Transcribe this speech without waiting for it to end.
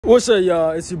What's up,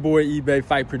 y'all? It's your boy eBay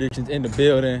Fight Predictions in the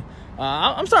building.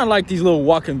 I'm starting to like these little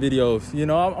walking videos. You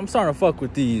know, I'm starting to fuck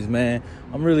with these, man.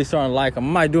 I'm really starting to like them.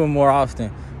 I might do them more often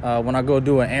when I go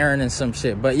do an errand and some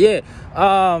shit. But yeah,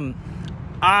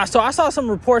 so I saw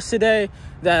some reports today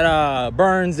that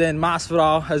Burns and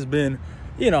Masvidal has been,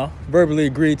 verbally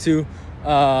agreed to.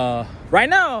 Right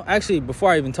now, actually,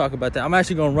 before I even talk about that, I'm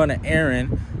actually gonna run an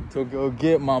errand to go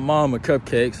get my mom a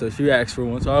cupcake. So she asked for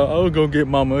one, so I'll go get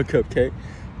mama a cupcake.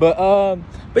 But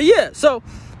yeah, so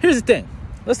here's the thing.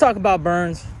 Let's talk about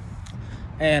Burns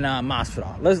and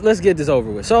Masvidal. Let's get this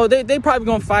over with. So they probably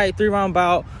gonna fight 3-round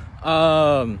bout.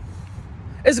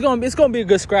 It's gonna be a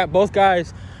good scrap. Both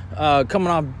guys coming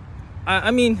off.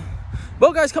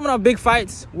 Both guys coming off big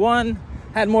fights. One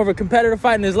had more of a competitive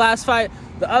fight in his last fight.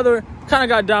 The other kind of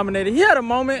got dominated. He had a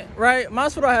moment, right?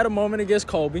 Masvidal had a moment against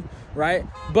Colby, right?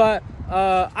 But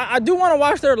I do want to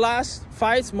watch their last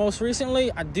fights most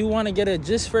recently. I do want to get a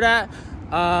gist for that.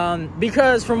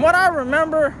 Because from what I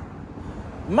remember,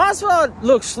 Masvidal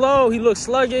looked slow. He looked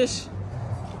sluggish.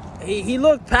 He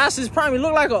looked past his prime. He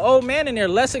looked like an old man in there,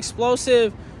 less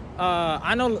explosive.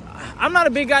 I know I'm not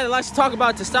a big guy that likes to talk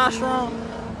about testosterone.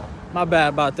 My bad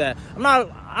about that.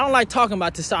 I don't like talking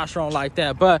about testosterone like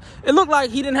that, but it looked like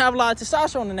he didn't have a lot of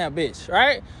testosterone in that bitch,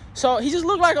 right? So he just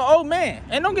looked like an old man.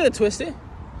 And don't get it twisted.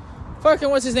 Fucking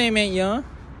what's his name ain't young,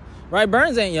 right?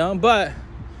 Burns ain't young, but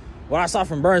what I saw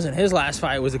from Burns in his last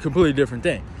fight was a completely different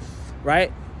thing,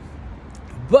 right?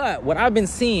 But what I've been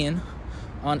seeing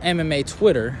on MMA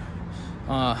Twitter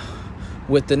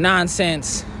with the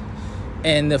nonsense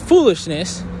and the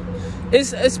foolishness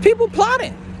is people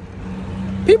plotting.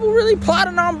 People really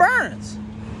plotting on Burns.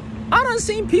 I done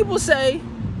seen people say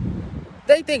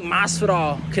they think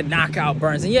Masvidal can knock out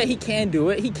Burns. And yeah, he can do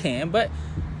it. He can. But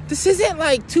this isn't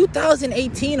like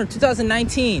 2018 or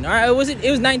 2019. All right,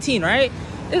 it was 19, right?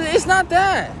 It's not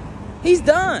that. He's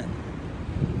done.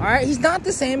 All right, he's not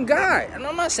the same guy. And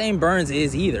I'm not saying Burns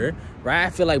is either, right? I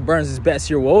feel like Burns' best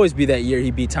year will always be that year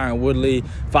he beat Tyron Woodley,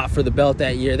 fought for the belt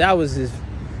that year. That was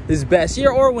his best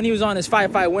year, or when he was on his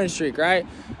 5-fight win streak, right?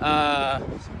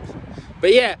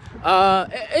 But yeah,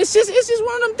 it's just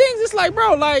one of them things. It's like,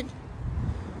 bro, like,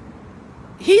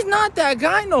 he's not that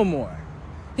guy no more.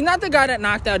 He's not the guy that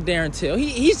knocked out Darren Till.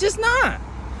 He's just not,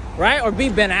 right? Or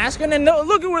beat Ben Askren. And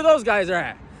look at where those guys are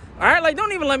at. All right, like, I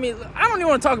don't even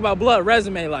want to talk about blood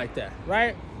resume like that,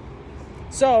 right?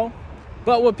 So,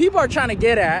 but what people are trying to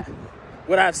get at,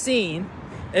 what I've seen,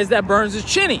 is that Burns is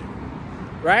chinny,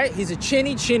 right? He's a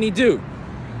chinny dude.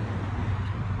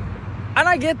 And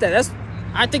I get that.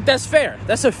 I think that's fair.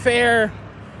 That's a fair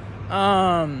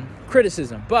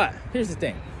criticism. But here's the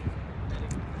thing.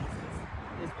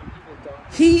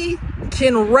 He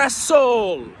can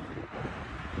wrestle.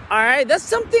 All right? That's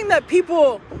something that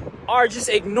people are just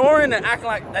ignoring and acting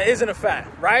like that isn't a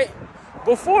fact, right?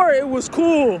 Before, it was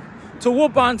cool to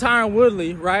whoop on Tyron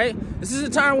Woodley, right? This is a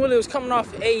Tyron Woodley who was coming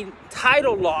off a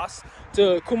title loss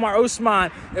to Kumar Usman.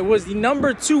 It was the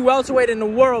number 2 welterweight in the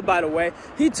world, by the way.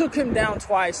 He took him down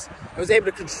twice and was able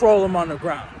to control him on the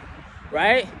ground,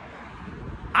 right?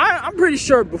 I'm pretty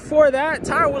sure before that,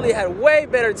 Tyron Woodley had way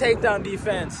better takedown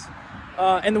defense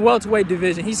in the welterweight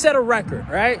division. He set a record,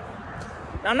 right?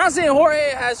 Now, I'm not saying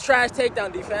Jorge has trash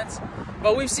takedown defense,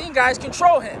 but we've seen guys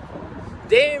control him.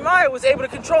 Damian Maia was able to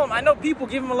control him. I know people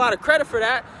give him a lot of credit for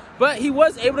that, but he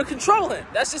was able to control him.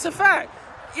 That's just a fact.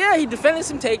 Yeah, he defended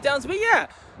some takedowns, but yeah,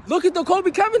 look at the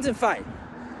Colby Covington fight.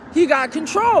 He got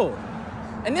controlled.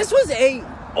 And this was a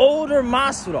older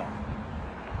Masvidal.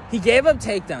 He gave up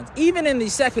takedowns. Even in the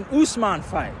second Usman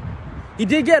fight, he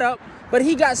did get up, but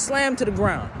he got slammed to the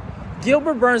ground.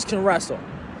 Gilbert Burns can wrestle.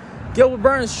 Gilbert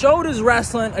Burns showed his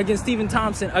wrestling against Stephen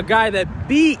Thompson, a guy that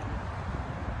beat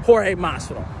Jorge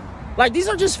Masvidal. Like, these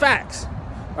are just facts,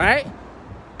 right?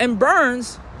 And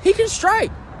Burns, he can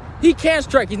strike. He can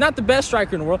strike. He's not the best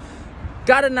striker in the world.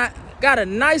 Got a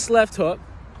nice left hook.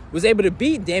 Was able to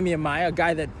beat Damian Maia, a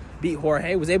guy that beat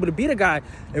Jorge. Was able to beat a guy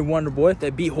in Wonderboy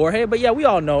that beat Jorge. But yeah, we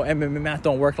all know MMA math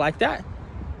don't work like that.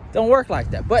 Don't work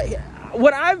like that. But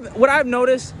what I've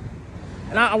noticed,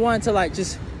 and I wanted to like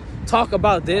just talk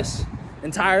about this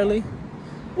entirely,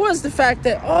 was the fact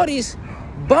that all these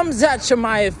Bumzhat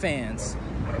Chimaev fans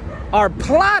are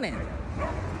plotting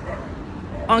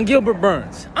on Gilbert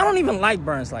Burns. I don't even like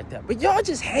Burns like that, but y'all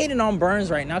just hating on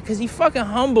Burns right now because he fucking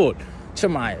humbled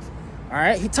Chimaev. All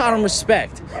right, he taught him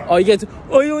respect. He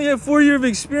only had 4 years of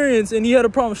experience and he had a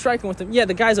problem striking with him. Yeah,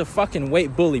 the guy's a fucking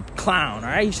weight bully clown. All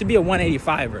right, he should be a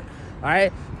 185er. All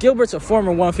right, Gilbert's a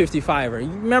former 155er. You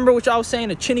remember what y'all was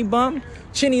saying? A chinny bum,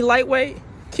 chinny lightweight.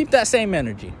 Keep that same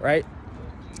energy, right?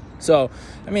 So,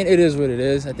 I mean, it is what it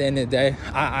is. At the end of the day,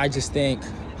 I just think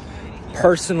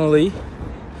personally,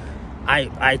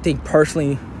 I think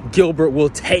personally Gilbert will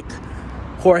take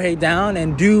Jorge down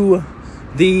and do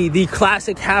the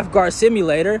classic half guard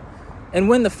simulator and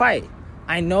win the fight.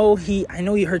 I know he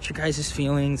hurt your guys'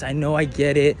 feelings. I know, I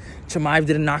get it. Chimaev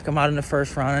didn't knock him out in the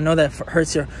first round. I know that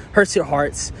hurts your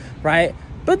hearts, right?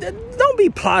 But don't be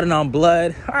plotting on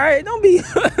blood, all right?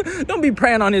 Don't be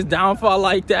preying on his downfall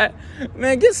like that.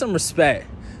 Man, get some respect.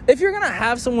 If you're gonna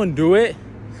have someone do it,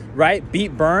 right,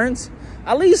 beat Burns,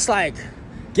 at least like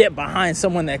get behind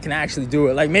someone that can actually do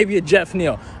it. Like maybe a Jeff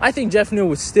Neal. I think Jeff Neal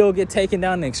would still get taken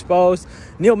down and exposed.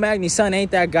 Neil Magny's son ain't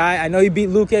that guy. I know he beat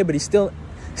Luque, but he's still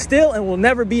and will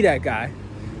never be that guy.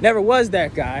 Never was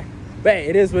that guy. But hey,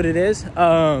 it is what it is.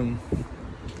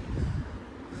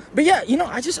 But yeah, you know,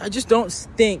 I just don't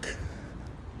think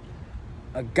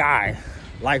a guy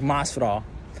like Masvidal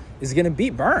is gonna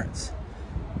beat Burns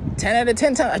 10 out of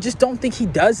 10 times. I just don't think he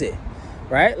does it,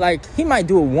 right? Like, he might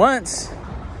do it once,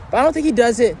 but I don't think he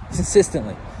does it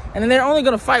consistently. And then they're only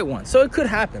gonna fight once, so it could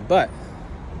happen. But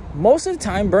most of the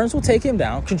time, Burns will take him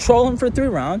down, control him for 3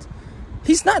 rounds.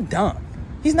 He's not dumb.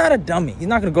 He's not a dummy. He's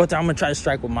not gonna go out there, I'm gonna try to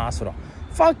strike with Masvidal.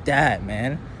 Fuck that,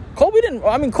 man.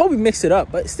 Colby mixed it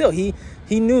up, but still, he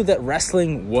knew that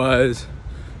wrestling was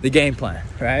the game plan,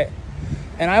 right?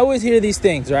 And I always hear these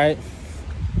things, right?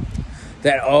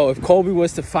 That, oh, if Colby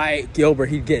was to fight Gilbert,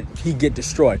 he'd get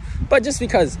destroyed. But just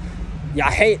because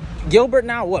y'all hate Gilbert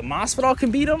now, what, Masvidal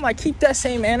can beat him? Like, keep that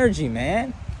same energy,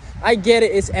 man. I get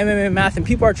it, it's MMA math, and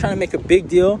people are trying to make a big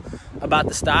deal about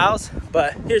the styles.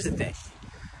 But here's the thing.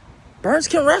 Burns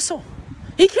can wrestle.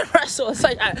 He can wrestle. It's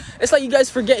like you guys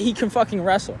forget he can fucking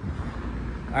wrestle.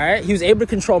 All right? He was able to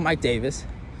control Mike Davis.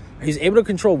 He was able to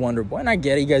control Wonder Boy. And I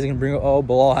get it. You guys are going to bring up, oh,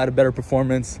 Bilal had a better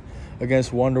performance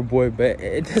against Wonder Boy. But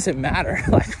it doesn't matter.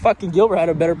 Like, fucking Gilbert had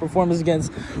a better performance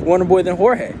against Wonder Boy than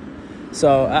Jorge.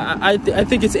 So I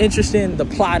think it's interesting, the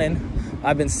plotting.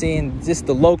 I've been seeing just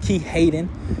the low-key hating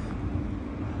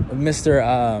of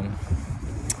Mr.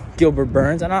 Gilbert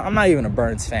Burns. And I'm not even a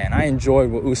Burns fan. I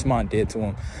enjoyed what Usman did to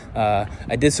him.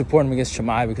 I did support him against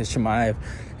Chimaev because Chimaev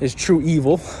is true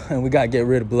evil and we got to get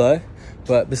rid of blood.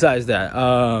 But besides that,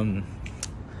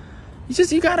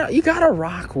 you gotta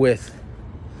rock with,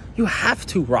 you have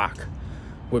to rock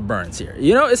with Burns here.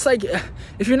 You know, it's like,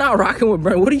 if you're not rocking with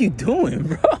Burns, what are you doing,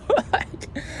 bro?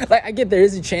 like I get there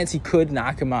is a chance he could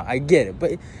knock him out. I get it.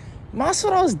 But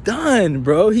Masvidal's done,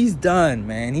 bro. He's done,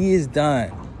 man. He is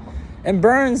done. And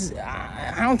Burns,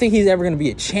 I don't think he's ever going to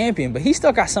be a champion, but he's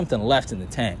still got something left in the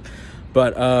tank.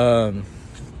 But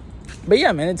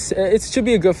yeah, man, it should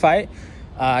be a good fight.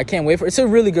 I can't wait for it. It's a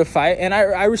really good fight, and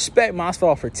I respect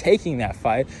Masvidal for taking that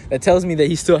fight. That tells me that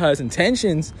he still has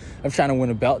intentions of trying to win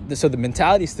a belt, so the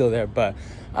mentality's still there. But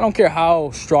I don't care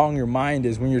how strong your mind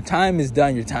is. When your time is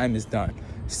done, your time is done.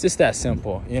 It's just that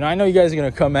simple. You know, I know you guys are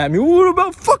going to come at me. What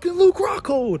about fucking Luke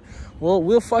Rockhold? Well,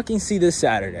 we'll fucking see this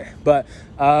Saturday. But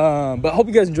hope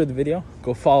you guys enjoyed the video.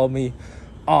 Go follow me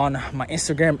on my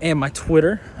Instagram and my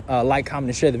Twitter. Like, comment,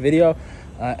 and share the video.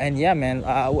 And yeah, man,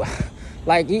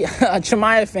 like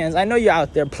Chimaev fans, I know you're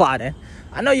out there plotting.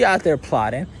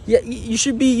 Yeah, you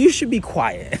should be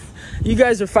quiet. You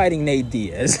guys are fighting Nate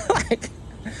Diaz. Like,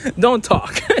 don't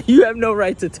talk. You have no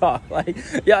right to talk. Like,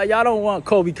 y'all don't want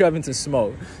Colby Covington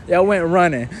smoke. Y'all went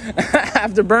running.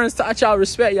 After Burns taught y'all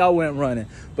respect, y'all went running.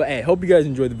 But hey, hope you guys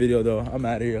enjoyed the video though. I'm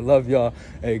out of here. Love y'all.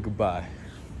 Hey, goodbye.